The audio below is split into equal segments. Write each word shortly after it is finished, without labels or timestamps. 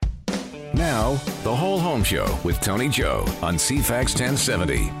Now, The Whole Home Show with Tony Joe on CFAX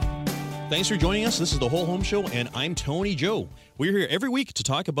 1070. Thanks for joining us. This is The Whole Home Show, and I'm Tony Joe. We're here every week to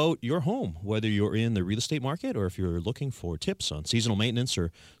talk about your home, whether you're in the real estate market or if you're looking for tips on seasonal maintenance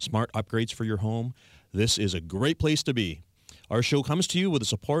or smart upgrades for your home. This is a great place to be. Our show comes to you with the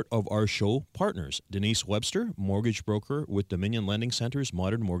support of our show partners, Denise Webster, mortgage broker with Dominion Lending Center's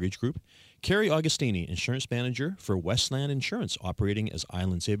Modern Mortgage Group, Carrie Augustini, insurance manager for Westland Insurance, operating as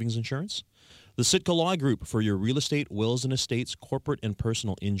Island Savings Insurance, the Sitka Law Group for your real estate, wills and estates, corporate and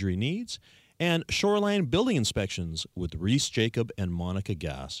personal injury needs, and Shoreline Building Inspections with Reese Jacob and Monica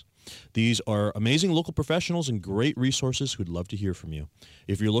Gass. These are amazing local professionals and great resources who'd love to hear from you.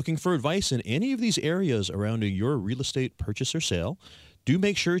 If you're looking for advice in any of these areas around your real estate purchase or sale, do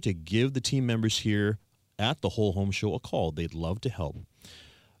make sure to give the team members here at The Whole Home Show a call. They'd love to help.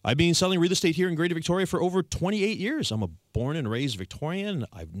 I've been selling real estate here in Greater Victoria for over 28 years. I'm a born and raised Victorian.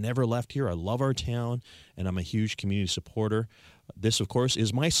 I've never left here. I love our town, and I'm a huge community supporter. This, of course,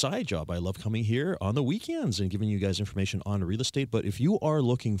 is my side job. I love coming here on the weekends and giving you guys information on real estate. But if you are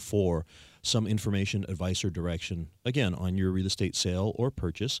looking for some information, advice, or direction, again, on your real estate sale or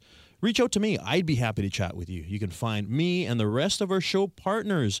purchase, reach out to me. I'd be happy to chat with you. You can find me and the rest of our show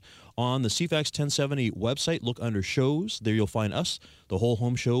partners on the CFAX 1070 website. Look under shows. There you'll find us, The Whole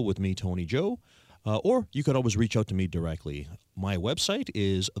Home Show with me, Tony Joe. Or you could always reach out to me directly. My website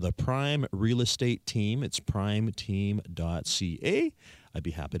is the Prime Real Estate Team. It's primeteam.ca. I'd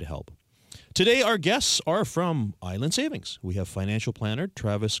be happy to help. Today, our guests are from Island Savings. We have financial planner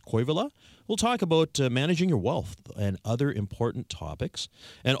Travis Koivula. We'll talk about managing your wealth and other important topics.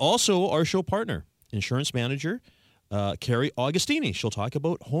 And also our show partner, insurance manager Carrie Augustini. She'll talk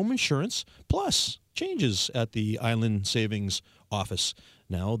about home insurance plus changes at the Island Savings office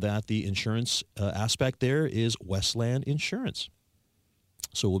now that the insurance aspect there is Westland Insurance.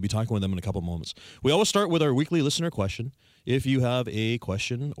 So we'll be talking with them in a couple moments. We always start with our weekly listener question. If you have a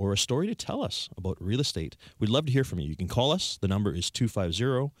question or a story to tell us about real estate, we'd love to hear from you. You can call us. The number is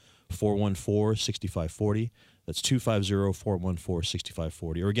 250-414-6540. That's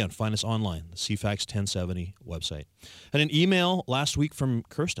 250-414-6540. Or again, find us online, the CFAX 1070 website. And an email last week from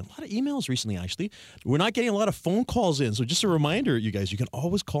Kirsten. A lot of emails recently, actually. We're not getting a lot of phone calls in. So just a reminder, you guys, you can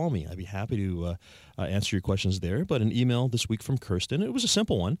always call me. I'd be happy to answer your questions there. But an email this week from Kirsten. It was a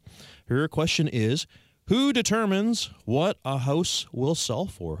simple one. Her question is, who determines what a house will sell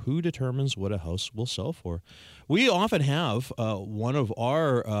for? Who determines what a house will sell for? We often have one of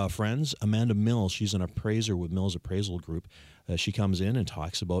our friends, Amanda Mills. She's an appraiser with Mills Appraisal Group. She comes in and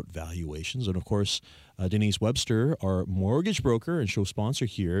talks about valuations. And, of course, Denise Webster, our mortgage broker and show sponsor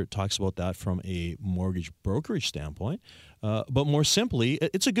here, talks about that from a mortgage brokerage standpoint. But more simply,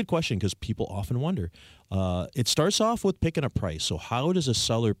 it's a good question because people often wonder. It starts off with picking a price. So how does a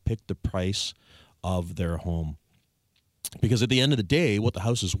seller pick the price of their home? Because at the end of the day, what the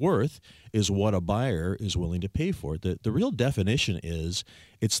house is worth is what a buyer is willing to pay for it. The real definition is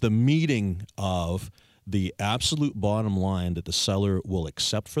it's the meeting of the absolute bottom line that the seller will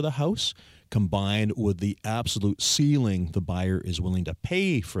accept for the house combined with the absolute ceiling the buyer is willing to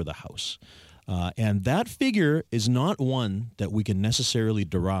pay for the house. And that figure is not one that we can necessarily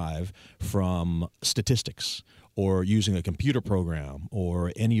derive from statistics or using a computer program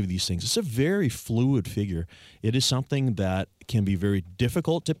or any of these things. It's a very fluid figure. It is something that can be very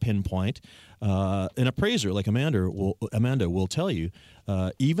difficult to pinpoint. An appraiser like Amanda will tell you,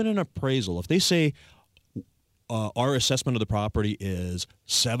 even an appraisal, if they say our assessment of the property is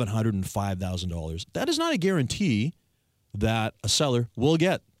 $705,000, that is not a guarantee that a seller will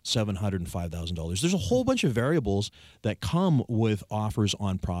get $705,000. There's a whole bunch of variables that come with offers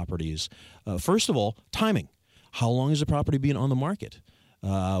on properties. First of all, timing. How long has the property been on the market?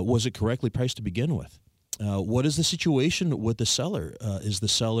 Was it correctly priced to begin with? What is the situation with the seller? Is the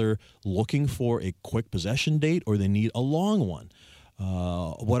seller looking for a quick possession date or they need a long one?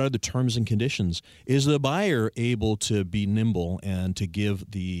 What are the terms and conditions? Is the buyer able to be nimble and to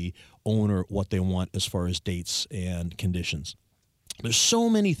give the owner what they want as far as dates and conditions? There's so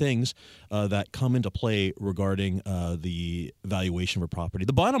many things that come into play regarding the valuation of a property.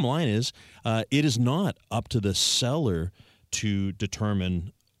 The bottom line is it is not up to the seller to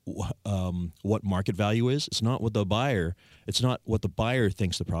determine what market value is. It's not what the buyer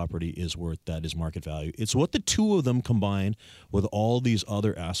thinks the property is worth that is market value. It's what the two of them combined with all these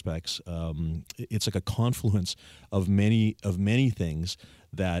other aspects. It's like a confluence of many things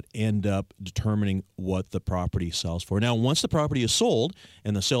that end up determining what the property sells for. Now, once the property is sold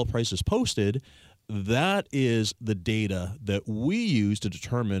and the sale price is posted, that is the data that we use to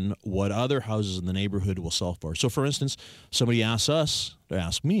determine what other houses in the neighborhood will sell for. So, for instance, somebody asks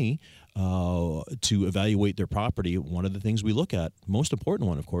me, to evaluate their property, one of the things we look at, most important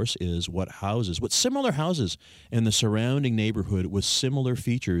one, of course, is what similar houses in the surrounding neighborhood with similar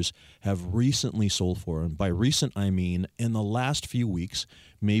features have recently sold for. And by recent, I mean in the last few weeks,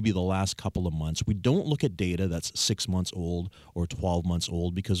 maybe the last couple of months. We don't look at data that's 6 months old or 12 months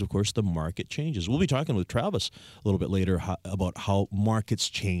old because, of course, the market changes. We'll be talking with Travis a little bit later about how markets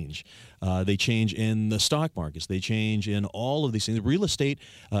change. They change in the stock markets. They change in all of these things. Real estate,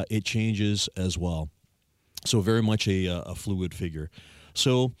 it changes as well. So very much a fluid figure.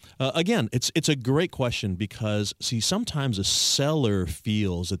 So again, it's a great question because, see, sometimes a seller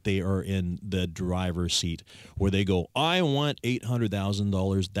feels that they are in the driver's seat where they go, I want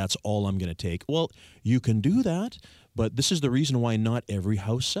 $800,000. That's all I'm going to take. Well, you can do that. But this is the reason why not every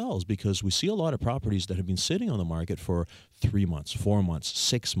house sells, because we see a lot of properties that have been sitting on the market for 3 months, 4 months,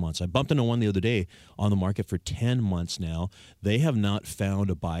 6 months. I bumped into one the other day on the market for 10 months now. They have not found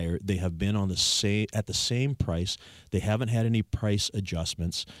a buyer. They have been on at the same price. They haven't had any price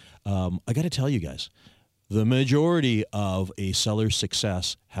adjustments. I got to tell you guys, the majority of a seller's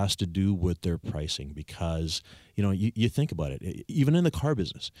success has to do with their pricing because, you think about it, even in the car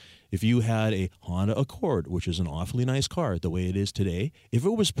business. If you had a Honda Accord, which is an awfully nice car the way it is today, if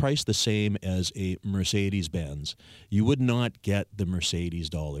it was priced the same as a Mercedes-Benz, you would not get the Mercedes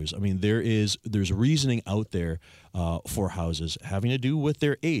dollars. I mean, there's reasoning out there for houses having to do with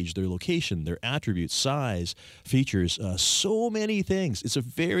their age, their location, their attributes, size, features, so many things. It's a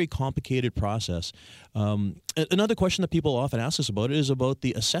very complicated process. Another question that people often ask us about is about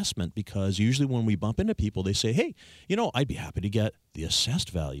the assessment, because usually when we bump into people, they say, hey, I'd be happy to get the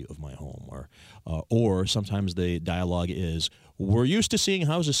assessed value of my home. Or sometimes the dialogue is, we're used to seeing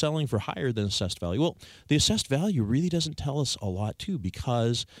houses selling for higher than assessed value. Well, the assessed value really doesn't tell us a lot, too,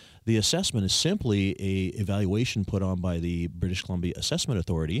 because the assessment is simply a evaluation put on by the British Columbia Assessment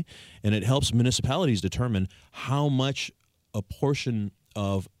Authority, and it helps municipalities determine how much a portion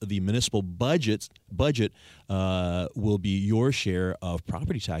of the municipal budget will be your share of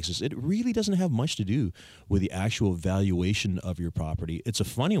property taxes. It really doesn't have much to do with the actual valuation of your property. It's a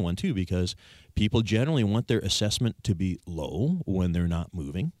funny one, too, because people generally want their assessment to be low when they're not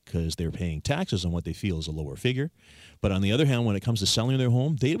moving because they're paying taxes on what they feel is a lower figure. But on the other hand, when it comes to selling their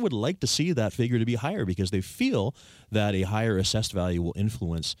home, they would like to see that figure to be higher because they feel that a higher assessed value will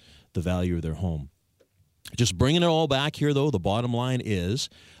influence the value of their home. Just bringing it all back here, though, the bottom line is,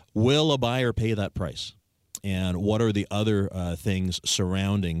 will a buyer pay that price? And what are the other things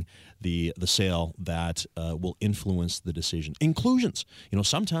surrounding the sale that will influence the decision? Inclusions.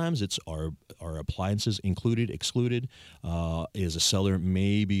 Sometimes it's are appliances included, excluded? Is a seller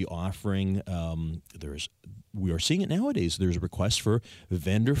maybe offering, we are seeing it nowadays, there's requests for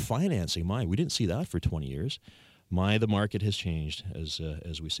vendor financing. We didn't see that for 20 years. The market has changed, as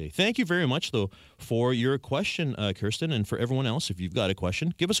we say. Thank you very much, though, for your question, Kirsten. And for everyone else, if you've got a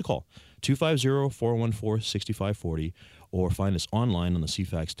question, give us a call, 250-414-6540, or find us online on the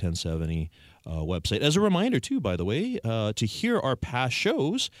CFAX 1070 website. As a reminder, too, by the way, to hear our past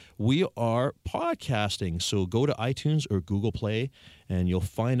shows, we are podcasting. So go to iTunes or Google Play, and you'll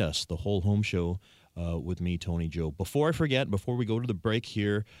find us, The Whole Home Show, with me, Tony Joe. Before I forget, before we go to the break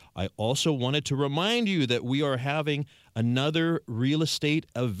here, I also wanted to remind you that we are having another real estate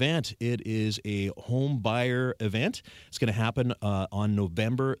event. It is a home buyer event. It's going to happen on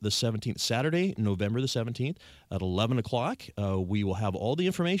November the 17th, Saturday, November the 17th at 11 o'clock. We will have all the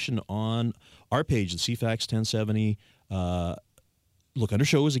information on our page, the CFAX 1070. Look under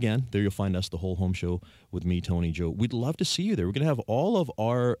shows again. There you'll find us, The Whole Home Show, with me, Tony Joe. We'd love to see you there. We're going to have all of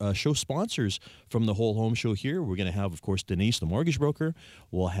our show sponsors from The Whole Home Show here. We're going to have, of course, Denise, the mortgage broker.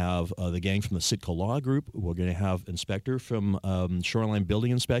 We'll have the gang from the Sitka Law Group. We're going to have Inspector from Shoreline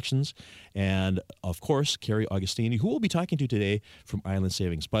Building Inspections. And, of course, Carrie Augustini, who we'll be talking to today from Island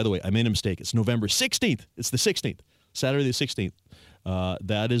Savings. By the way, I made a mistake. It's November 16th. It's the 16th. Saturday the 16th.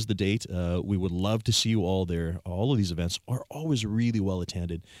 That is the date. We would love to see you all there. All of these events are always really well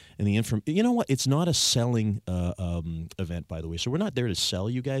attended. And you know what? It's not a selling event, by the way. So we're not there to sell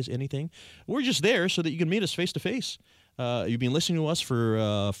you guys anything. We're just there so that you can meet us face to face. You've been listening to us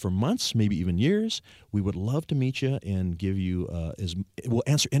for months, maybe even years. We would love to meet you and give you we'll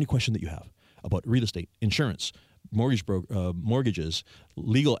answer any question that you have about real estate, insurance, mortgages,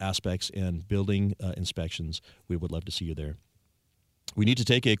 legal aspects, and building inspections. We would love to see you there. We need to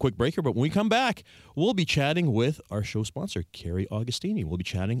take a quick break here, but when we come back, we'll be chatting with our show sponsor, Carrie Augustini. We'll be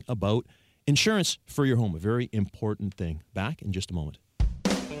chatting about insurance for your home, a very important thing. Back in just a moment.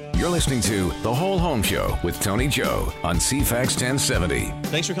 You're listening to The Whole Home Show with Tony Joe on CFAX 1070.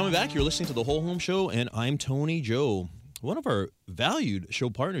 Thanks for coming back. You're listening to The Whole Home Show, and I'm Tony Joe. One of our valued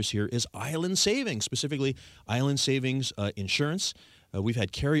show partners here is Island Savings, specifically Island Savings Insurance. We've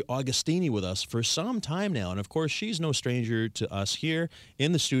had Carrie Augustini with us for some time now, and of course, she's no stranger to us here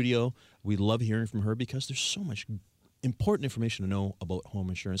in the studio. We love hearing from her because there's so much important information to know about home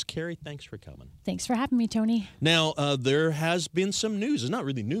insurance. Carrie, thanks for coming. Thanks for having me, Tony. Now, there has been some news. It's not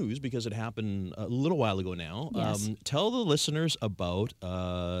really news because it happened a little while ago now. Yes. Tell the listeners about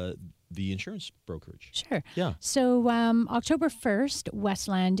the insurance brokerage. Sure. Yeah. So October 1st,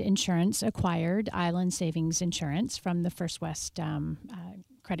 Westland Insurance acquired Island Savings Insurance from the First West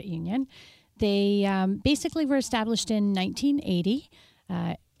Credit Union. They basically were established in 1980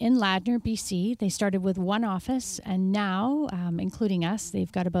 in Ladner, BC. They started with one office, and now, including us,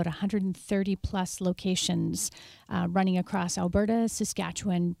 they've got about 130 plus locations running across Alberta,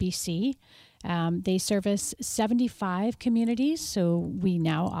 Saskatchewan, BC. They service 75 communities, so we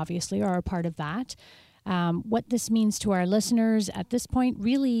now obviously are a part of that. What this means to our listeners at this point,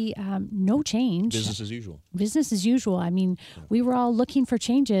 really no change. Business as usual. Business as usual. I mean, we were all looking for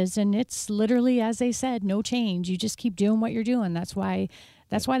changes, and it's literally, as they said, no change. You just keep doing what you're doing. That's why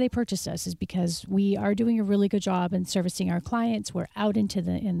they purchased us, is because we are doing a really good job in servicing our clients. We're out in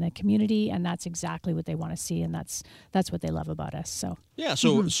the community, and that's exactly what they want to see, and that's what they love about us. So yeah,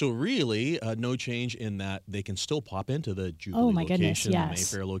 so really no change in that they can still pop into the Jubilee Oh my goodness, location, yes.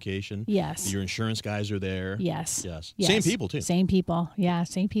 the Mayfair location. Yes. Your insurance guys are there. Yes. Yes. Yes. Same people too. Same people. Yeah,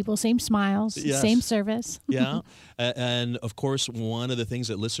 same people, same smiles, Yes. same service. Yeah. And of course, one of the things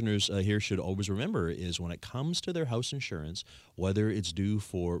that listeners here should always remember is when it comes to their house insurance, whether it's due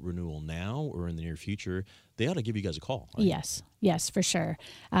for renewal now or in the near future, they ought to give you guys a call. Right? Yes, for sure.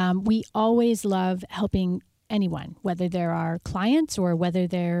 We always love helping anyone, whether they're our clients or whether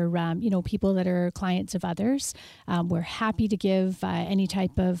they're people that are clients of others. We're happy to give any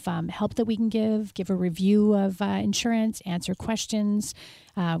type of help that we can give a review of insurance, answer questions.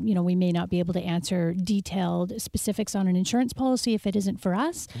 We may not be able to answer detailed specifics on an insurance policy if it isn't for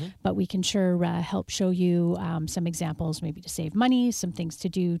us, but we can sure help show you some examples, maybe to save money, some things to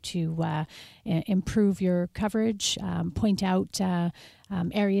do to improve your coverage, point out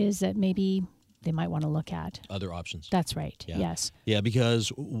areas that maybe they might want to look at. Other options. That's right. Yeah. Yes. Yeah, because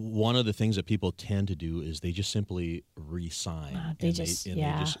one of the things that people tend to do is they just simply re-sign.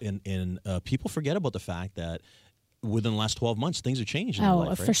 People forget about the fact that within the last 12 months, things have changed in their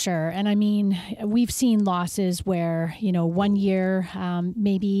life, right? For sure. And I mean, we've seen losses where, 1 year,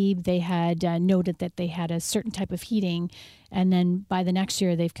 maybe they had noted that they had a certain type of heating, and then by the next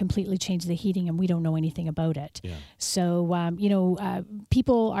year, they've completely changed the heating and we don't know anything about it. Yeah. So,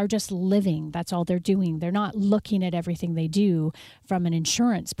 people are just living. That's all they're doing. They're not looking at everything they do from an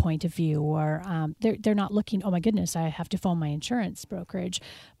insurance point of view, or they're not looking, oh my goodness, I have to phone my insurance brokerage.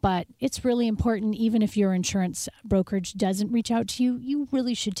 But it's really important, even if your insurance brokerage doesn't reach out to you, you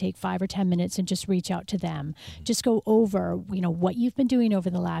really should take 5 or 10 minutes and just reach out to them. Just go over, what you've been doing over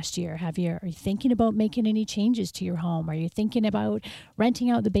the last year. Are you thinking about making any changes to your home? Are you thinking about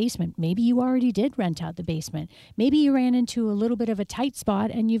renting out the basement? Maybe you already did rent out the basement. Maybe you ran into a little bit of a tight spot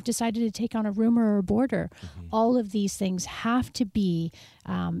and you've decided to take on a roomer or a boarder. All of these things have to be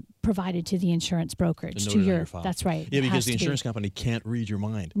provided to the insurance brokerage. That's right. Yeah, because the insurance company can't read your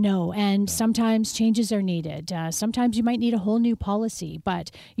mind. No, and sometimes changes are needed. Sometimes you might need a whole new policy,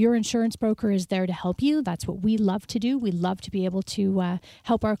 but your insurance broker is there to help you. That's what we love to do. We love to be able to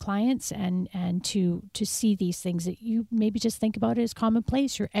help our clients and to see these things that you maybe just think about it as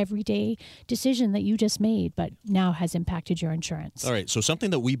commonplace, your everyday decision that you just made, but now has impacted your insurance. All right, so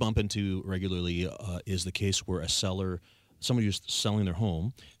something that we bump into regularly is the case where somebody who's selling their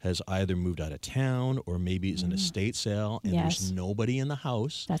home has either moved out of town or maybe it's an estate sale and there's nobody in the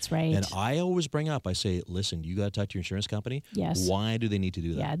house. That's right. And I always bring up, I say, listen, you got to talk to your insurance company. Yes. Why do they need to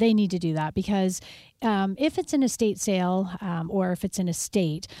do that? Yeah, they need to do that because if it's an estate sale or if it's an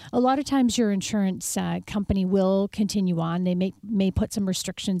estate, a lot of times your insurance company will continue on. They may put some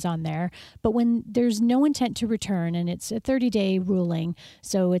restrictions on there. But when there's no intent to return and it's a 30-day ruling,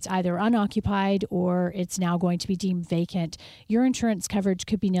 so it's either unoccupied or it's now going to be deemed vacant, your insurance coverage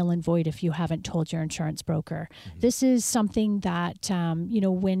could be nil and void if you haven't told your insurance broker. This is something that,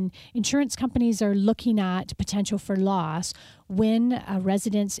 when insurance companies are looking at potential for loss, when a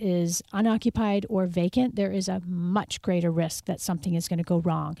residence is unoccupied or vacant, there is a much greater risk that something is going to go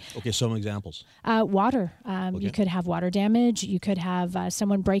wrong. Okay, some examples. Water. Okay. You could have water damage. You could have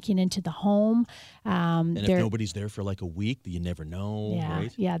someone breaking into the home. And if nobody's there for like a week, you never know, yeah,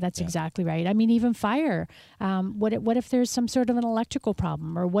 right? Yeah, that's exactly right. I mean, even fire. What if there's some sort of an electrical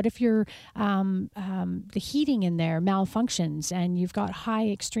problem, or what if the heating in there malfunctions and you've got high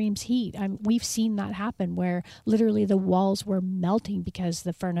extremes heat? We've seen that happen where literally the walls were melting because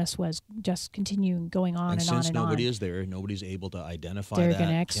the furnace was just continuing going on and on and on. Since nobody is there, nobody's able to identify They're that. going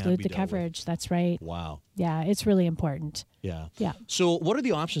to Can't exclude be the dealt with. coverage. That's right. Wow. Yeah, it's really important. Yeah. Yeah. So what are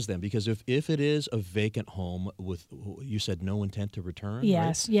the options then? Because if it is a vacant home with, you said no intent to return,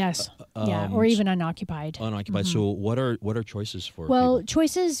 Yes, right? yes. Yeah, or even unoccupied. Unoccupied. So what are choices for Well, people?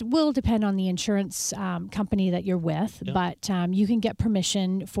 choices will depend on the insurance company that you're with, but you can get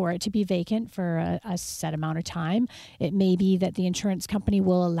permission for it to be vacant for a set amount of time. It may be that the insurance company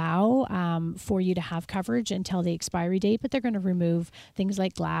will allow for you to have coverage until the expiry date, but they're going to remove things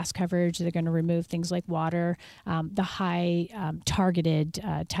like glass coverage. They're going to remove things like water, the high targeted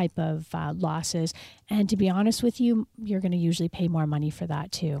type of losses. And to be honest with you, you're going to usually pay more money for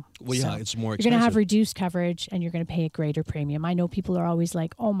that too. Well, yeah, it's more expensive. You're going to have reduced coverage and you're going to pay a greater premium. I know people are always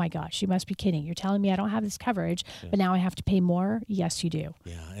like, oh my gosh, you must be kidding. You're telling me I don't have this coverage, but now I have to pay more? Yes, you do.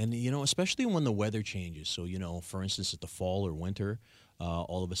 Yeah, and especially when the weather changes. So, for instance, at the fall or winter,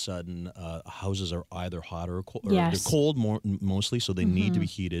 all of a sudden houses are either hot or cold. Or Yes. they're cold mostly, so they need to be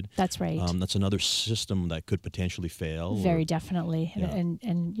heated. That's right. That's another system that could potentially fail. Very definitely. Yeah.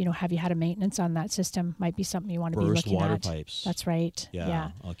 And have you had a maintenance on that system? Might be something you want to be Burst looking water at. pipes. That's right.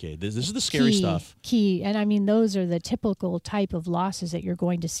 Yeah. Okay. This is the scary stuff. Key. And I mean, those are the typical type of losses that you're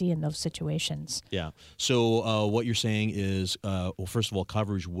going to see in those situations. Yeah. So what you're saying is, well, first of all,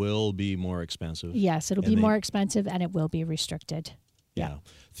 coverage will be more expensive. Yes, it'll be more expensive and it will be restricted. Yeah.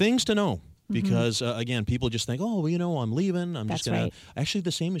 Things to know. Because, again, people just think, oh, well, I'm leaving. I'm That's just going right. to. Actually,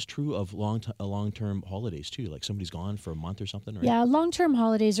 the same is true of long-term holidays, too. Like somebody's gone for a month or something, right? Yeah, long-term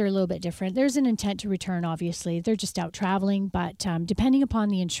holidays are a little bit different. There's an intent to return, obviously. They're just out traveling. But depending upon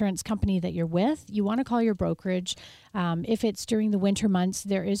the insurance company that you're with, you want to call your brokerage. If it's during the winter months,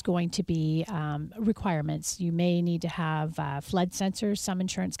 there is going to be requirements. You may need to have flood sensors. Some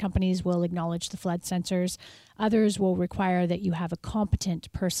insurance companies will acknowledge the flood sensors. Others will require that you have a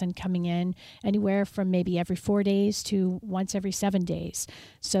competent person coming in anywhere from maybe every 4 days to once every 7 days.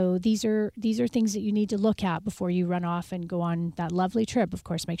 So these are things that you need to look at before you run off and go on that lovely trip. Of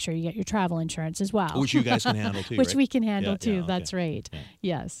course, make sure you get your travel insurance as well. Which you guys can handle, too, Which right? we can handle, too. Okay. That's right. Yeah.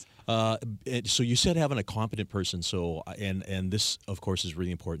 Yes. So you said having a competent person. So and this, of course, is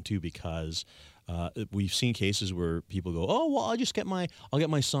really important, too, because we've seen cases where people go, oh, well, I'll get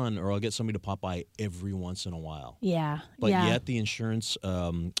my son, or I'll get somebody to pop by every once in a while. Yeah. But yeah. yet the insurance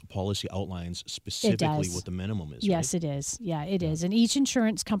policy outlines specifically what the minimum is. Yes, right? it is. Yeah, it is. And each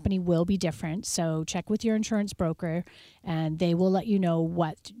insurance company will be different. So check with your insurance broker and they will let you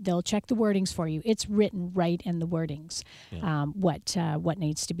know they'll check the wordings for you. It's written right in the wordings, what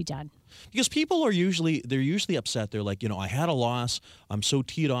needs to be done. Because people are usually upset. They're like, I had a loss. I'm so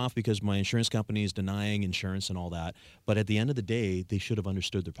teed off because my insurance company is denying insurance and all that. But at the end of the day, they should have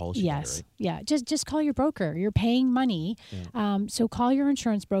understood their policy better, right? Yeah. Just call your broker. You're paying money. Yeah. So call your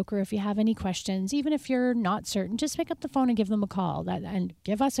insurance broker if you have any questions. Even if you're not certain, just pick up the phone and give them a call. And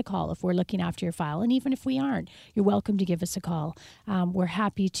give us a call if we're looking after your file. And even if we aren't, you're welcome to give us a call. We're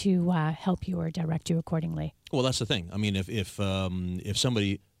happy to help you or direct you accordingly. Well, that's the thing. I mean, if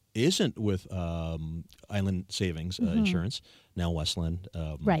somebody isn't with Island Savings Insurance, now Westland.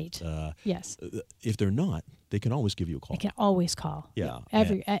 Right. Yes. If they're not, they can always give you a call. They can always call. Yeah.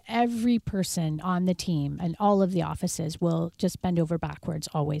 Every person on the team and all of the offices will just bend over backwards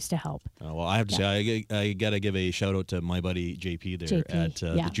always to help. Well, I have to say, I got to give a shout out to my buddy JP there at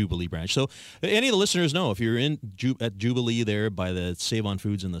the Jubilee branch. So any of the listeners know, if you're at Jubilee there by the Save on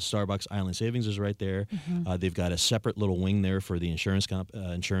Foods and the Starbucks, Island Savings is right there. They've got a separate little wing there for the insurance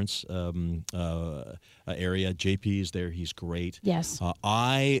area. JP is there. He's great. Yes.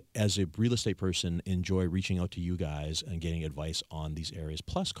 I, as a real estate person, enjoy reaching out to you guys and getting advice on these areas,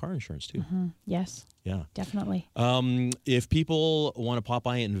 plus car insurance too. Yes. Yeah. Definitely. If people want to pop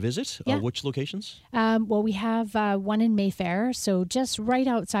by and visit, which locations? Well, we have one in Mayfair. So just right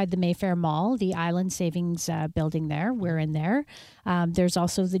outside the Mayfair Mall, the Island Savings building there. We're in there. There's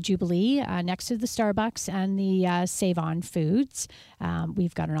also the Jubilee next to the Starbucks and the Save On Foods.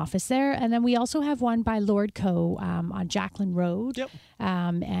 We've got an office there. And then we also have one by Lord Co. on Jacqueline Mountain Road. Yep.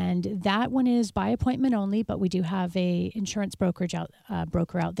 And that one is by appointment only, but we do have a insurance broker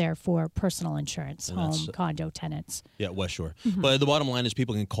out there for personal insurance, And home, condo tenants. Yeah, West Shore. But the bottom line is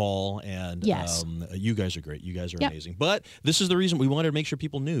people can call, and Yes. You guys are great. You guys are Yep. amazing. But this is the reason we wanted to make sure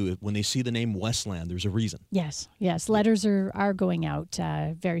people knew when they see the name Westland, there's a reason. Yes. Letters are going out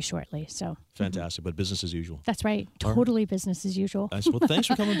very shortly. So Fantastic. But business as usual. that's right. Totally business as usual. Well, thanks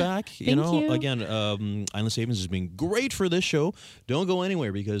for coming back. Thank you. Again, Island Savings has been great for this show. Don't go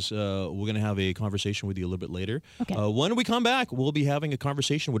anywhere because we're going to have a conversation with you a little bit later. Okay. When we come back, we'll be having a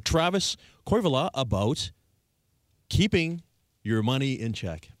conversation with Travis Koivula about keeping your money in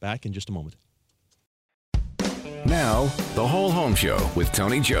check. Back in just a moment. Now, The Whole Home Show with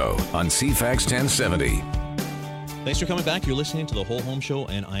Tony Joe on CFAX 1070. Thanks for coming back. You're listening to The Whole Home Show,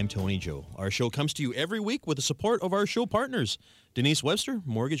 and I'm Tony Joe. Our show comes to you every week with the support of our show partners. Denise Webster,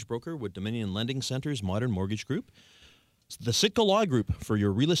 mortgage broker with Dominion Lending Center's Modern Mortgage Group. The Sitka Law Group for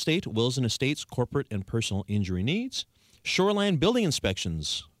your real estate, wills and estates, corporate and personal injury needs. Shoreline Building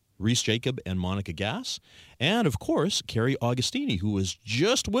Inspections, Reese Jacob and Monica Gass. And, of course, Carrie Augustini, who was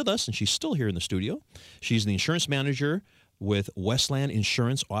just with us, and she's still here in the studio. She's the insurance manager with Westland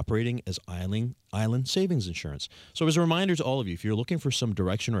Insurance, operating as Island Savings Insurance. So as a reminder to all of you, if you're looking for some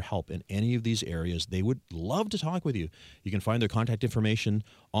direction or help in any of these areas, they would love to talk with you. You can find their contact information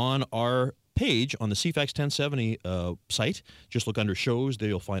on our page on the CFAX 1070 site. Just look under shows. There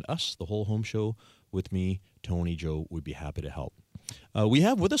you'll find us, The Whole Home Show, with me, Tony Joe. Would be happy to help. We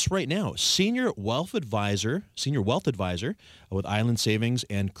have with us right now Senior Wealth Advisor with Island Savings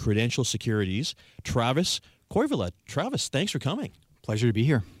and Credential Securities, Travis Koivula. Travis, thanks for coming. Pleasure to be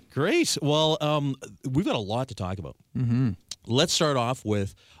here. Great. Well, we've got a lot to talk about. Let's start off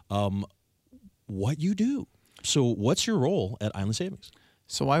with what you do. So what's your role at Island Savings?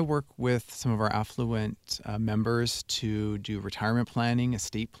 So I work with some of our affluent members to do retirement planning,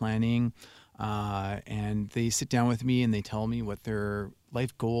 estate planning, and they sit down with me and they tell me what their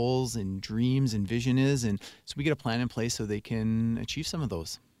life goals and dreams and vision is. And so we get a plan in place so they can achieve some of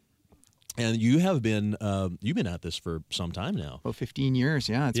those. And you have been you've been at this for some time now. About 15 years,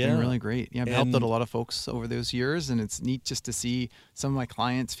 yeah. It's been really great. Yeah, I've helped out a lot of folks over those years, and it's neat just to see some of my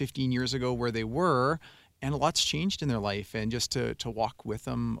clients 15 years ago where they were, and a lot's changed in their life, and just to walk with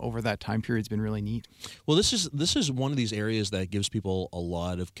them over that time period has been really neat. Well, this is one of these areas that gives people a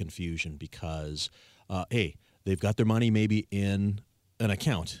lot of confusion because, they've got their money maybe in an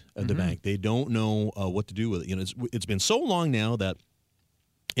account at the bank. They don't know what to do with it. You know, it's been so long now that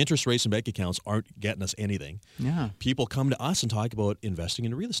interest rates and bank accounts aren't getting us anything. Yeah. People come to us and talk about investing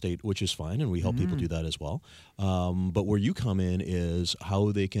in real estate, which is fine, and we help people do that as well. But where you come in is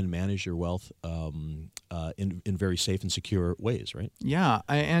how they can manage their wealth in very safe and secure ways, right? Yeah,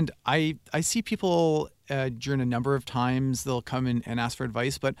 and I see people during a number of times they'll come in and ask for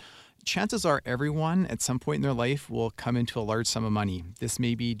advice, but chances are everyone at some point in their life will come into a large sum of money. This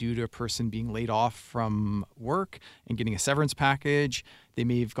may be due to a person being laid off from work and getting a severance package. They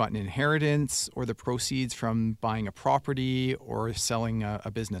may have gotten an inheritance or the proceeds from buying a property or selling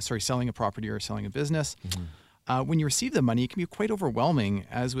a business. Sorry, selling a property or selling a business. When you receive the money, it can be quite overwhelming.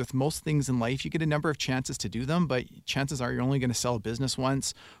 As with most things in life, you get a number of chances to do them, but chances are you're only going to sell a business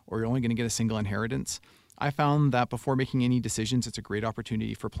once or you're only going to get a single inheritance. I found that before making any decisions, it's a great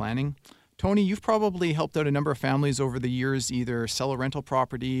opportunity for planning. Tony, you've probably helped out a number of families over the years either sell a rental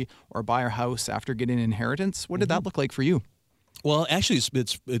property or buy a house after getting an inheritance. What did that look like for you? Well, actually,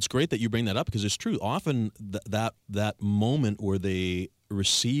 it's great that you bring that up because it's true. Often that moment where they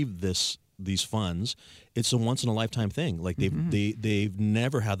receive these funds, it's a once in a lifetime thing. Like they've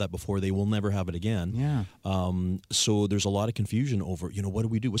never had that before. They will never have it again. Yeah. So there's a lot of confusion over, what do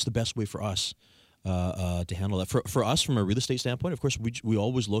we do? What's the best way for us to handle that? For us, from a real estate standpoint, of course, we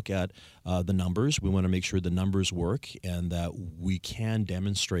always look at the numbers. We want to make sure the numbers work and that we can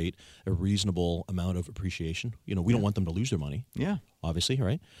demonstrate a reasonable amount of appreciation. We don't want them to lose their money. Yeah. Obviously,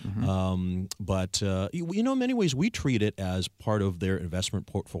 right? But in many ways, we treat it as part of their investment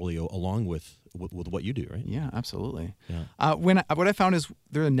portfolio along with what you do, right? Yeah, absolutely. Yeah. What I found is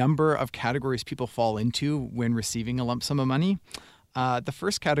there are a number of categories people fall into when receiving a lump sum of money. The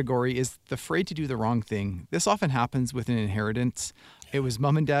first category is the afraid to do the wrong thing. This often happens with an inheritance. It was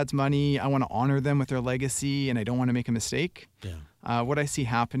mom and dad's money. I want to honor them with their legacy, and I don't want to make a mistake. Yeah. What I see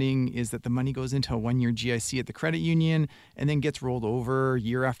happening is that the money goes into a one-year GIC at the credit union and then gets rolled over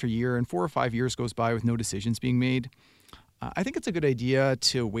year after year, and 4 or 5 years goes by with no decisions being made. I think it's a good idea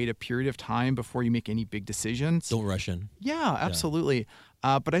to wait a period of time before you make any big decisions. Don't rush in. Yeah, absolutely.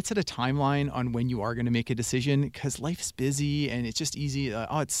 But I'd set a timeline on when you are going to make a decision, because life's busy and it's just easy.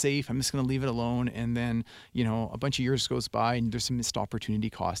 It's safe. I'm just going to leave it alone. And then, a bunch of years goes by and there's some missed opportunity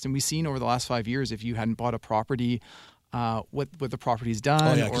cost. And we've seen over the last 5 years, if you hadn't bought a property, what the property's done.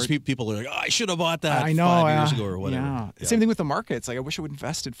 Oh yeah, because people are like, I should have bought that I know, 5 years ago or whatever. Yeah. Same thing with the markets. Like, I wish I would have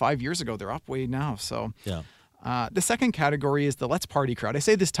invested 5 years ago. They're up way now. So Yeah. The second category is the let's party crowd. I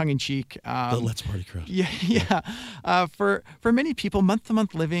say this tongue in cheek. The let's party crowd. Yeah. For many people,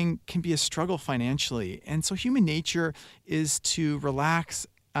 month-to-month living can be a struggle financially. And so human nature is to relax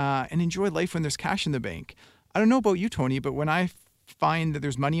and enjoy life when there's cash in the bank. I don't know about you, Tony, but when I find that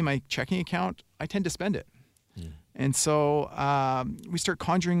there's money in my checking account, I tend to spend it. And so we start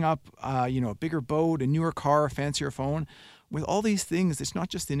conjuring up, a bigger boat, a newer car, a fancier phone. With all these things, it's not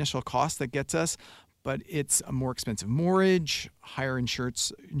just the initial cost that gets us, but it's a more expensive mortgage, higher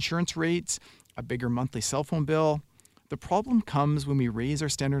insurance rates, a bigger monthly cell phone bill. The problem comes when we raise our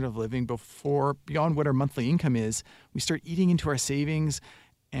standard of living beyond what our monthly income is. We start eating into our savings,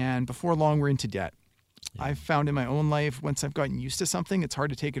 and before long, we're into debt. Yeah. I've found in my own life, once I've gotten used to something, it's hard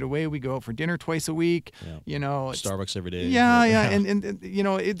to take it away. We go out for dinner twice a week. Yeah. Starbucks every day. Yeah. And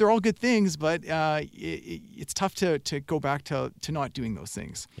they're all good things, but it's tough to go back to not doing those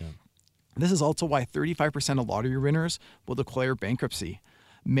things. Yeah. This is also why 35% of lottery winners will declare bankruptcy.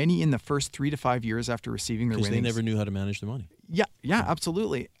 Many in the first 3 to 5 years after receiving their winnings. Because they never knew how to manage their money. Yeah,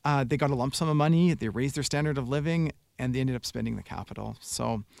 absolutely. They got a lump sum of money, they raised their standard of living, and they ended up spending the capital.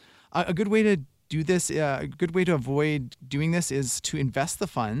 So a good way to do this, a good way to avoid doing this is to invest the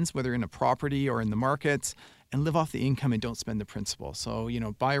funds, whether in a property or in the markets, and live off the income and don't spend the principal. So,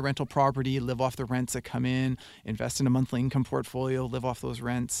 buy a rental property, live off the rents that come in, invest in a monthly income portfolio, live off those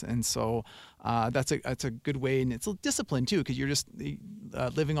rents. And so that's a good way. And it's a discipline too, because you're just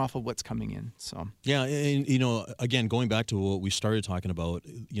living off of what's coming in. So yeah, and again, going back to what we started talking about,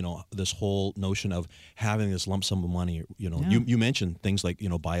 this whole notion of having this lump sum of money. You mentioned things like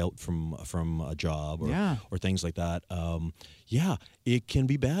buyout from a job or things like that. It can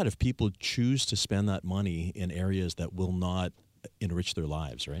be bad if people choose to spend that money in areas that will not enrich their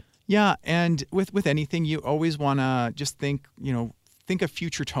lives, right? Yeah, and with anything, you always want to just think of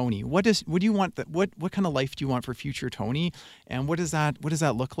future Tony. What do you want? What kind of life do you want for future Tony? And what does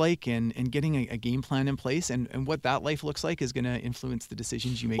that look like? And getting a game plan in place and what that life looks like is going to influence the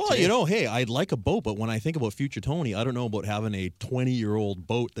decisions you make. Well, today. Hey, I'd like a boat, but when I think about future Tony, I don't know about having a 20-year-old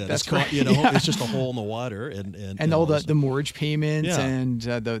boat that's right. It's just a hole in the water and all the mortgage payments and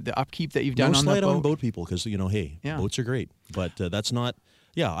the upkeep that you've done on that boat. No slight on boat people, because boats are great, but that's not.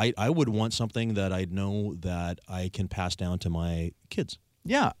 Yeah, I would want something that I know that I can pass down to my kids.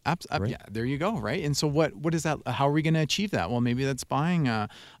 Yeah, right? Yeah, there you go, right? And so what is that? How are we going to achieve that? Well, maybe that's buying a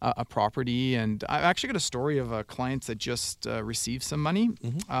property. And I actually got a story of a client that just received some money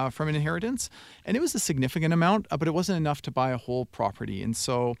from an inheritance. And it was a significant amount, but it wasn't enough to buy a whole property. And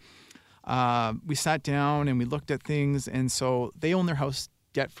so we sat down and we looked at things. And so they own their house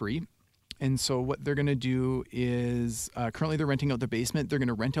debt-free. And so what they're going to do is currently they're renting out the basement. They're going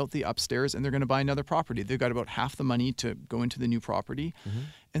to rent out the upstairs and they're going to buy another property. They've got about half the money to go into the new property. Mm-hmm.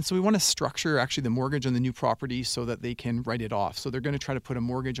 And so we want to structure actually the mortgage on the new property so that they can write it off. So they're going to try to put a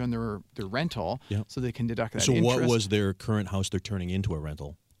mortgage on their rental so they can deduct that interest. So what was their current house they're turning into a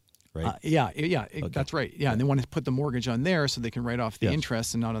rental? Right? Okay. That's right. Yeah, and they want to put the mortgage on there so they can write off the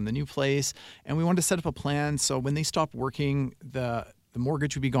interest and not on the new place. And we want to set up a plan so when they stop working, the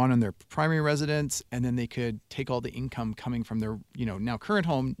mortgage would be gone on their primary residence, and then they could take all the income coming from their, now current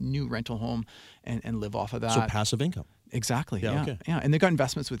home, new rental home, and live off of that. So passive income. Exactly. Yeah. Okay. Yeah. And they got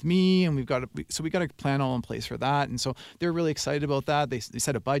investments with me, and we got a plan all in place for that. And so they're really excited about that. They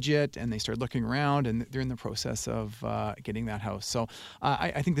set a budget and they started looking around, and they're in the process of getting that house. So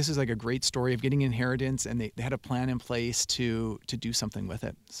I think this is like a great story of getting inheritance, and they had a plan in place to do something with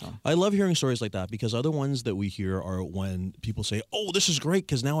it. So I love hearing stories like that, because other ones that we hear are when people say, "Oh, this is great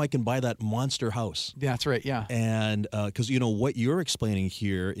because now I can buy that monster house." That's right. Yeah. And because what you're explaining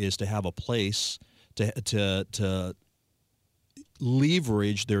here is to have a place to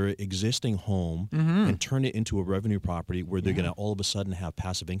leverage their existing home and turn it into a revenue property where they're going to all of a sudden have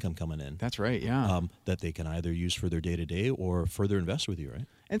passive income coming in. That's right, yeah. That they can either use for their day-to-day or further invest with you, right? And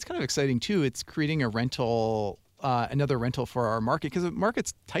it's kind of exciting, too. It's creating a rental, another rental for our market, because the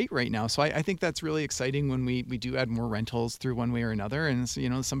market's tight right now. So I think that's really exciting when we do add more rentals through one way or another. And,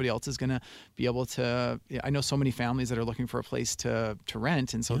 somebody else is going to be able to, I know so many families that are looking for a place to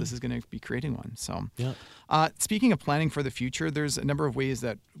rent. And so this is going to be creating one. So speaking of planning for the future, there's a number of ways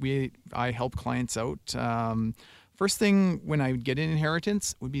that I help clients out. First thing when I would get an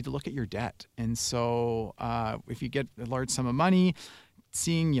inheritance would be to look at your debt. And so if you get a large sum of money,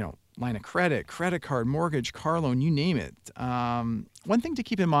 seeing, line of credit, credit card, mortgage, car loan, you name it. One thing to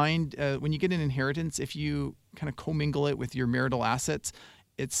keep in mind when you get an inheritance, if you kind of commingle it with your marital assets,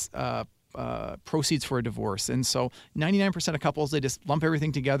 it's proceeds for a divorce. And so 99% of couples, they just lump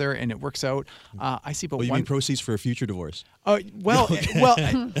everything together and it works out. I see, but you mean proceeds for a future divorce? It's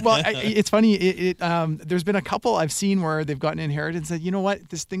funny. There's been a couple I've seen where they've gotten inheritance and said, you know what,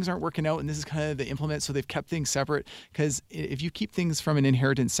 things aren't working out, and this is kind of the implement. So they've kept things separate, because if you keep things from an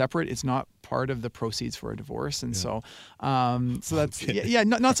inheritance separate, it's not part of the proceeds for a divorce. And so that's not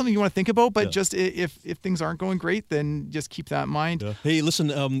something you want to think about, but just if things aren't going great, then just keep that in mind. Yeah. Hey, listen,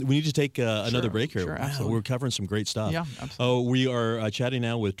 we need to take another break here. Sure, wow, absolutely. we're covering some great stuff. Yeah, absolutely. We are chatting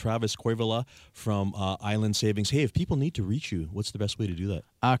now with Travis Koivula from Island Savings. Hey, if people need to reach you, what's the best way to do that?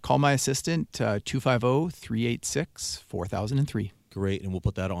 Call my assistant, 250-386-4003. Great, and we'll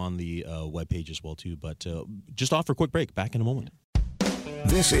put that on the webpage as well, too. But just off for a quick break. Back in a moment.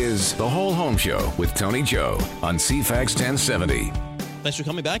 This is The Whole Home Show with Tony Joe on CFAX 1070. Thanks for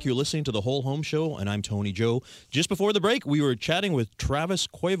coming back. You're listening to The Whole Home Show, and I'm Tony Joe. Just before the break, we were chatting with Travis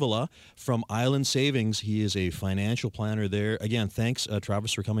Koivula from Island Savings. He is a financial planner there. Again, thanks,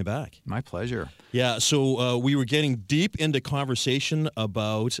 Travis, for coming back. My pleasure. Yeah, so we were getting deep into conversation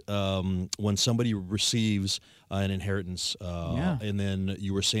about when somebody receives an inheritance, and then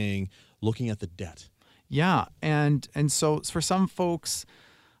you were saying looking at the debt. Yeah, and so for some folks,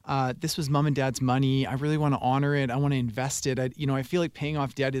 this was mom and dad's money. I really want to honor it. I want to invest it. I feel like paying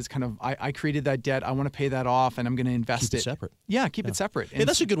off debt is kind of, I created that debt. I want to pay that off, and I'm going to invest Keep it separate. Yeah, keep it separate. Hey,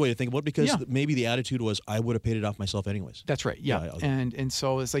 that's a good way to think about it, because maybe the attitude was, I would have paid it off myself anyways. That's right. Yeah. And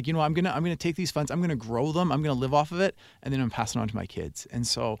so it's like, I'm gonna take these funds, I'm gonna grow them, I'm gonna live off of it, and then I'm passing it on to my kids. And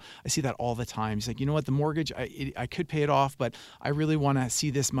so I see that all the time. It's like, you know what, the mortgage, I could pay it off, but I really want to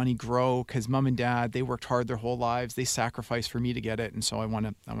see this money grow, because mom and dad, they worked hard their whole lives, they sacrificed for me to get it, and so I want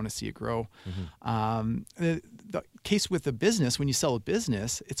to see it grow. Mm-hmm. The case with the business, when you sell a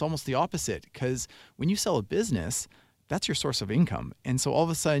business, it's almost the opposite, because when you sell a business, that's your source of income. And so all of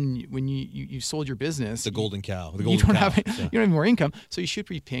a sudden, when you sold your business, the golden cow, you don't have any more income. So you should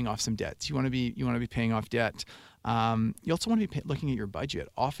be paying off some debts. You want to be paying off debt. You also want to be looking at your budget.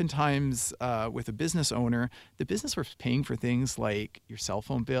 Oftentimes, with a business owner, the business was paying for things like your cell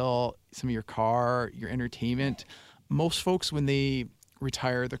phone bill, some of your car, your entertainment. Most folks, when they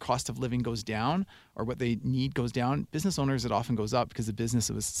retire, the cost of living goes down, or what they need goes down. Business owners, it often goes up because the business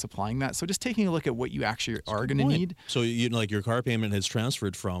was supplying that. So just taking a look at what you actually are going to need. So like your car payment has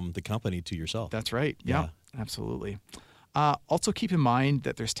transferred from the company to yourself. That's right. Yeah. Absolutely. Also keep in mind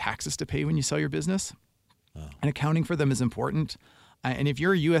that there's taxes to pay when you sell your business, and accounting for them is important. And if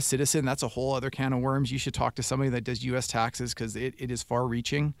you're a U.S. citizen, that's a whole other can of worms. You should talk to somebody that does U.S. taxes, because it is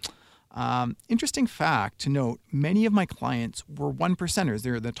far-reaching. Interesting fact to note, many of my clients were 1%ers.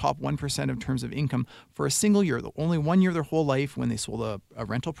 They're the top 1% in terms of income for a single year, only 1 year their whole life, when they sold a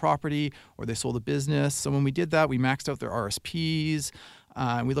rental property or they sold a business. So when we did that, we maxed out their RSPs,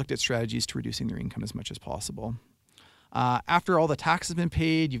 and we looked at strategies to reducing their income as much as possible. After all the taxes have been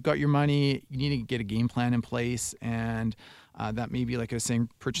paid, you've got your money, you need to get a game plan in place, and that may be, like I was saying,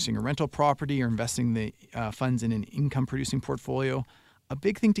 purchasing a rental property or investing the funds in an income-producing portfolio. A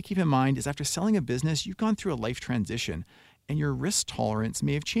big thing to keep in mind is, after selling a business, you've gone through a life transition, and your risk tolerance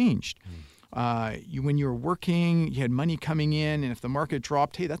may have changed. When you were working, you had money coming in, and if the market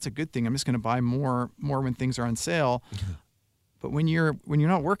dropped, hey, that's a good thing. I'm just going to buy more when things are on sale. But when you're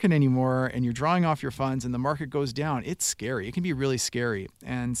not working anymore and you're drawing off your funds and the market goes down, it's scary. It can be really scary.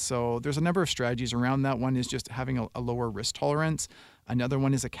 And so there's a number of strategies around that. One is just having a lower risk tolerance. Another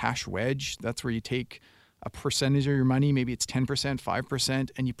one is a cash wedge. That's where you take a percentage of your money, maybe it's 10%,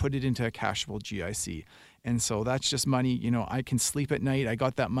 5%, and you put it into a cashable GIC. And so that's just money, I can sleep at night. I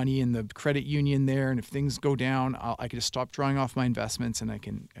got that money in the credit union there, and if things go down, I can just stop drawing off my investments, and I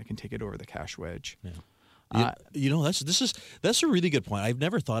can take it over the cash wedge. Yeah. That's a really good point. I've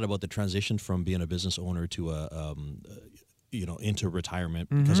never thought about the transition from being a business owner to into retirement,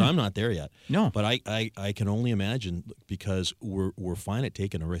 because I'm not there yet. No, but I can only imagine, because we're fine at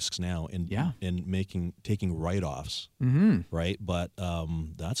taking risks now and taking write-offs, right? But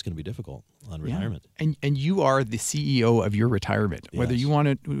that's going to be difficult on retirement. And you are the CEO of your retirement, whether you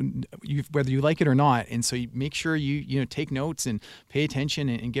want to, whether you like it or not. And so you make sure you take notes and pay attention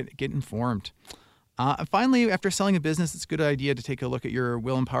and get informed. And finally, after selling a business, it's a good idea to take a look at your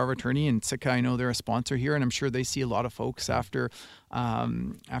will and power of attorney. And Sitka, I know they're a sponsor here, and I'm sure they see a lot of folks after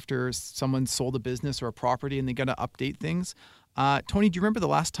someone sold a business or a property and they got to update things. Tony, do you remember the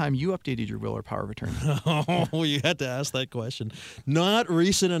last time you updated your will or power of attorney? Oh, you had to ask that question. Not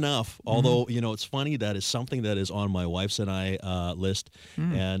recent enough. Although, it's funny, that is something that is on my wife's and I list.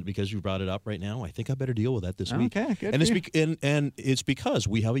 And because you brought it up right now, I think I better deal with that this week. Okay, good. And for you. and it's because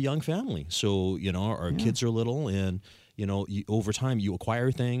we have a young family. So, our kids are little, and over time you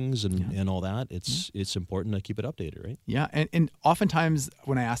acquire things and all that. It's important to keep it updated, right? Yeah, and oftentimes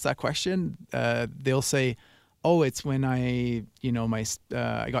when I ask that question, they'll say, "Oh, it's when I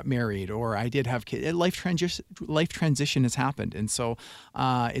got married, or I did have kids." Life transition has happened, and so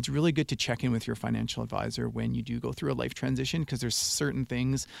it's really good to check in with your financial advisor when you do go through a life transition, because there's certain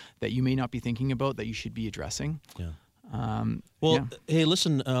things that you may not be thinking about that you should be addressing. Yeah. Hey,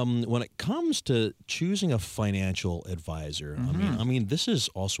 listen. When it comes to choosing a financial advisor, I mean, this is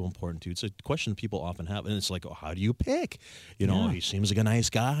also important too. It's a question people often have, and it's like, oh, how do you pick? He seems like a nice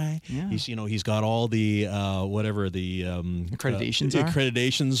guy. Yeah. He's got all the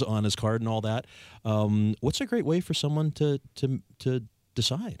accreditations on his card and all that. What's a great way for someone to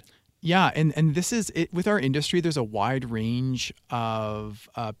decide? Yeah, and this is it. With our industry, there's a wide range of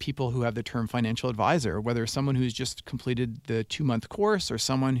people who have the term financial advisor, whether someone who's just completed the 2-month course or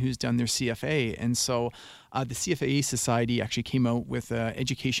someone who's done their CFA. And so the CFA Society actually came out with an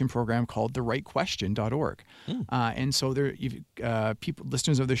education program called therightquestion.org. And so people,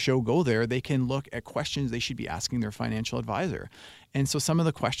 listeners of the show, go there. They can look at questions they should be asking their financial advisor. And so some of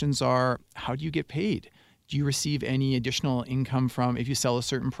the questions are, how do you get paid? Do you receive any additional income from if you sell a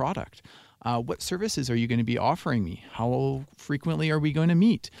certain product? What services are you going to be offering me? How frequently are we going to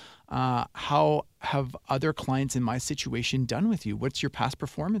meet? How have other clients in my situation done with you? What's your past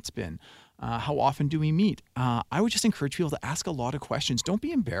performance been? How often do we meet? I would just encourage people to ask a lot of questions. Don't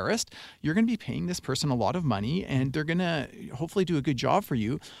be embarrassed. You're going to be paying this person a lot of money, and they're going to hopefully do a good job for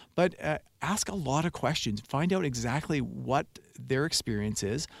you. But ask a lot of questions. Find out exactly what their experience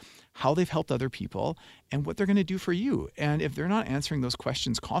is, how they've helped other people, and what they're going to do for you. And if they're not answering those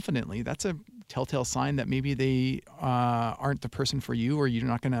questions confidently, that's a telltale sign that maybe they aren't the person for you, or they're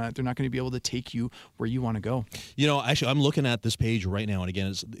not going to be able to take you where you want to go. Actually, I'm looking at this page right now, and again,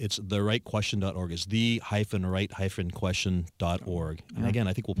 it's therightquestion.org. It's the-right-question.org. And again,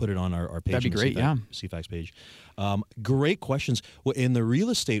 I think we'll put it on our page. That'd be great, CFAX page. Great questions. Well, in the real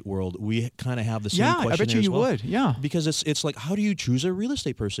estate world, we kind of have the same question. Yeah, I bet you would. Yeah, because it's like, how do you choose a real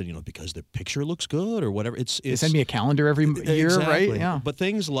estate person? Because the picture looks good or whatever. They send me a calendar every year, exactly. Right? Yeah. But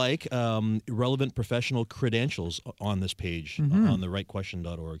things like relevant professional credentials on this page on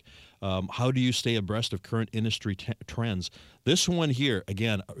therightquestion.org. How do you stay abreast of current industry trends? This one here,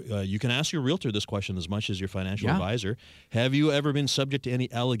 again, you can ask your realtor this question as much as your financial advisor. Have you ever been subject to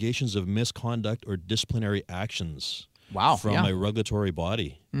any allegations of misconduct or disciplinary actions from a regulatory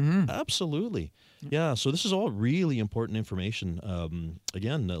body? Absolutely. Yeah, so this is all really important information.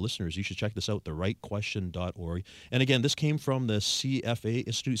 Again, listeners, you should check this out, therightquestion.org. And again, this came from the CFA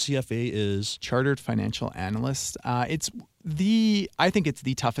Institute. CFA is Chartered Financial Analyst. I think it's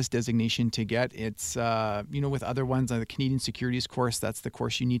the toughest designation to get. It's, with other ones, like the Canadian Securities course, that's the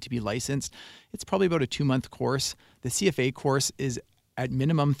course you need to be licensed. It's probably about a 2-month course. The CFA course is at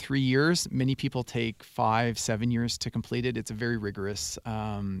minimum 3 years. Many people take 5-7 years to complete it. It's a very rigorous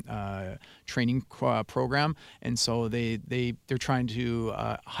training program, and so they're trying to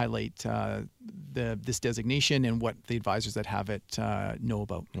highlight this designation and what the advisors that have it know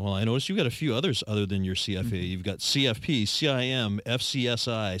about. Well, I noticed you've got a few others other than your CFA. You've got CFP, CIM,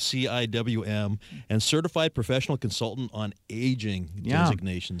 FCSI, CIWM, and Certified Professional Consultant on Aging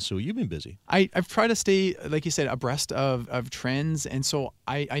designations. So you've been busy. I've tried to stay, like you said, abreast of trends, and so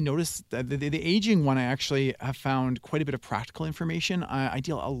I noticed that the aging one, I actually have found quite a bit of practical information. I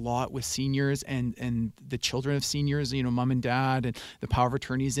deal a lot with seniors and the children of seniors, mom and dad, and the power of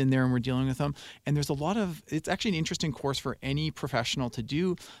attorneys in there, and we're dealing with them. And there's it's actually an interesting course for any professional to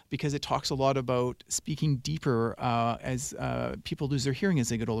do, because it talks a lot about speaking deeper as people lose their hearing as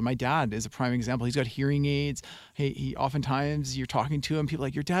they get older. My dad is a prime example. He's got hearing aids. He oftentimes you're talking to him, people are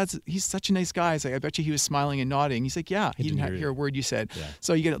like, your dad's, he's such a nice guy. It's like, I bet you he was smiling and nodding. He's like, yeah, he didn't hear a word you said. Yeah.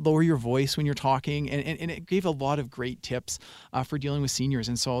 So you got to lower your voice when you're talking. And it gave a lot of great tips for dealing with seniors.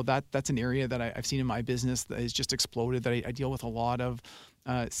 And so that's an area that I've seen in my business that has just exploded, that I deal with a lot of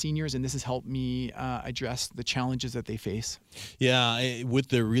seniors, and this has helped me address the challenges that they face. Yeah, with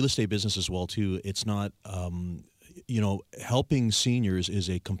the real estate business as well too, it's not helping seniors is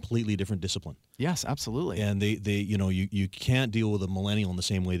a completely different discipline. Yes, absolutely. And they you can't deal with a millennial in the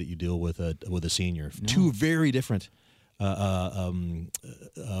same way that you deal with a senior. No. Two very different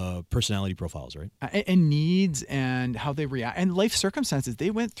personality profiles, right? And needs and how they react and life circumstances. They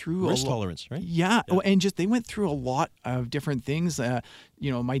went through Risk tolerance, right? Yeah. And just they went through a lot of different things.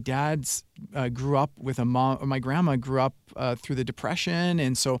 My dad's grew up with a mom, or my grandma grew up through the Depression.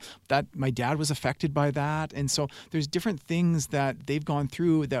 And so that my dad was affected by that. And so there's different things that they've gone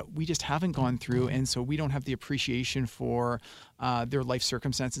through that we just haven't gone through. And so we don't have the appreciation for their life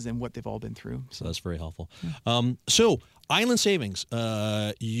circumstances and what they've all been through. So that's very helpful. So Island Savings,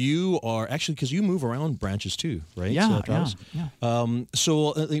 you are actually, because you move around branches too, right? Yeah, Travis? yeah.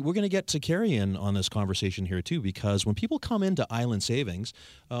 So we're going to get to Carrie in on this conversation here too, because when people come into Island Savings,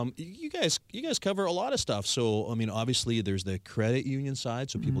 you guys cover a lot of stuff. So I mean, obviously there's the credit union side,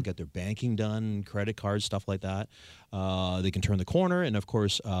 so people get their banking done, credit cards, stuff like that. They can turn the corner, and of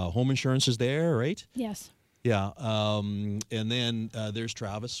course, home insurance is there, right? Yes. Yeah, and then there's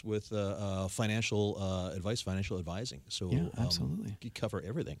Travis with financial advice, financial advising. So Yeah, absolutely. You cover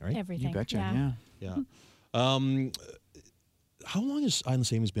everything, right? Everything. You betcha. Yeah. Yeah. Yeah. How long has Island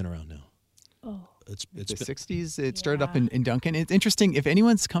Savings been around now? Oh. It's The been, 60s, it started up in Duncan. It's interesting. If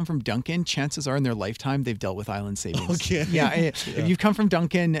anyone's come from Duncan, chances are in their lifetime they've dealt with Island Savings. Okay. Yeah. If you've come from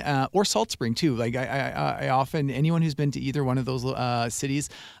Duncan or Salt Spring too, like I often, anyone who's been to either one of those cities,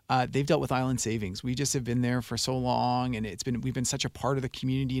 they've dealt with Island Savings. We just have been there for so long, and we've been such a part of the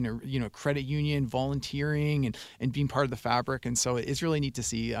community and a credit union, volunteering and being part of the fabric. And so it's really neat to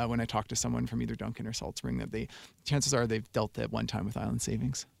see when I talk to someone from either Duncan or Salt Spring that chances are they've dealt at one time with Island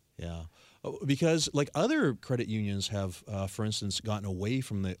Savings. yeah. Because like other credit unions have, for instance, gotten away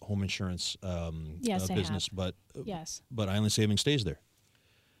from the home insurance Yes, they business, have. but Yes. but Island Savings stays there.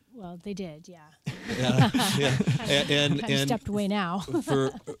 Well, they did. Yeah. Yeah. And I've stepped away now.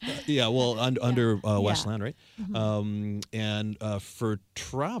 for under Westland, right? Mm-hmm. And for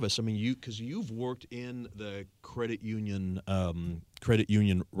Travis, I mean, because you've worked in the credit union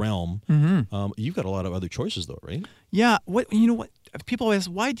realm, you've got a lot of other choices, though, right? Yeah. What people ask,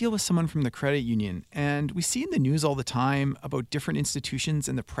 why deal with someone from the credit union? And we see in the news all the time about different institutions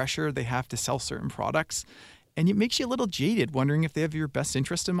and the pressure they have to sell certain products. And it makes you a little jaded, wondering if they have your best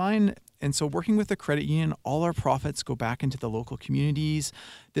interest in mind. And so working with the credit union, all our profits go back into the local communities.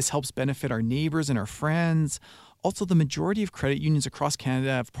 This helps benefit our neighbors and our friends. Also, the majority of credit unions across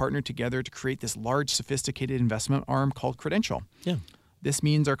Canada have partnered together to create this large, sophisticated investment arm called Credential. Yeah. This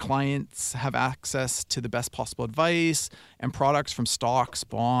means our clients have access to the best possible advice and products from stocks,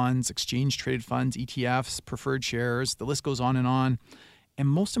 bonds, exchange-traded funds, ETFs, preferred shares. The list goes on. And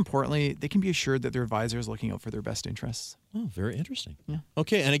most importantly, they can be assured that their advisor is looking out for their best interests. Oh, very interesting. Yeah.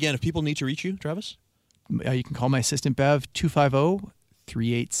 Okay, and again, if people need to reach you, Travis? You can call my assistant, Bev,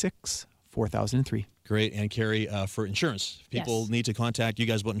 250-386-4003. Great. And Carrie, for insurance, if people Yes. need to contact you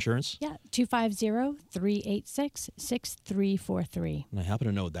guys about insurance? Yeah. 250-386-6343. And I happen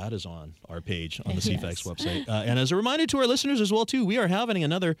to know that is on our page on the Yes. CFAX website. And as a reminder to our listeners as well, too, we are having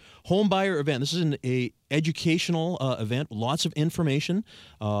another home buyer event. This is an educational event, lots of information.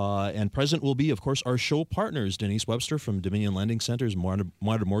 And present will be, of course, our show partners, Denise Webster from Dominion Lending Center's Modern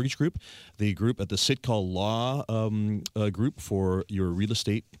Mortgage Group, the group at the Sitka Law Group for your real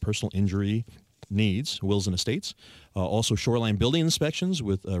estate personal injury needs, wills and estates. Also Shoreline Building Inspections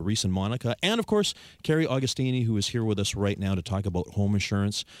with Reese and Monica. And, of course, Carrie Augustini, who is here with us right now to talk about home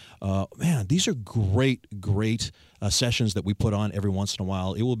insurance. Man, these are great sessions that we put on every once in a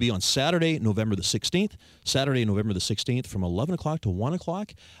while. It will be on Saturday, November the 16th. Saturday, November the 16th from 11 o'clock to 1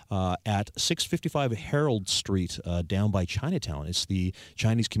 o'clock at 655 Harold Street down by Chinatown. It's the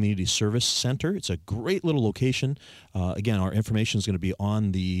Chinese Community Service Center. It's a great little location. Again, our information is going to be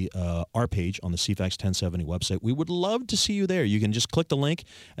on our page on the CFAX 1070 website. We would love to see you there. You can just click the link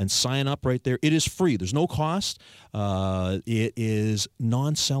and sign up right there. It is free. There's no cost. It is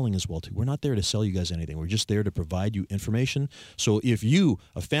non-selling as well, too. We're not there to sell you guys anything. We're just there to provide you information. So if you,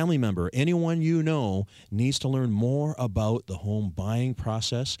 a family member, anyone you know, needs to learn more about the home buying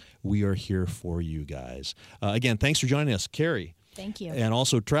process, we are here for you guys. Again, thanks for joining us, Carrie. Thank you. And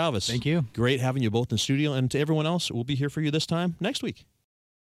also Travis. Thank you. Great having you both in the studio. And to everyone else, we'll be here for you this time next week.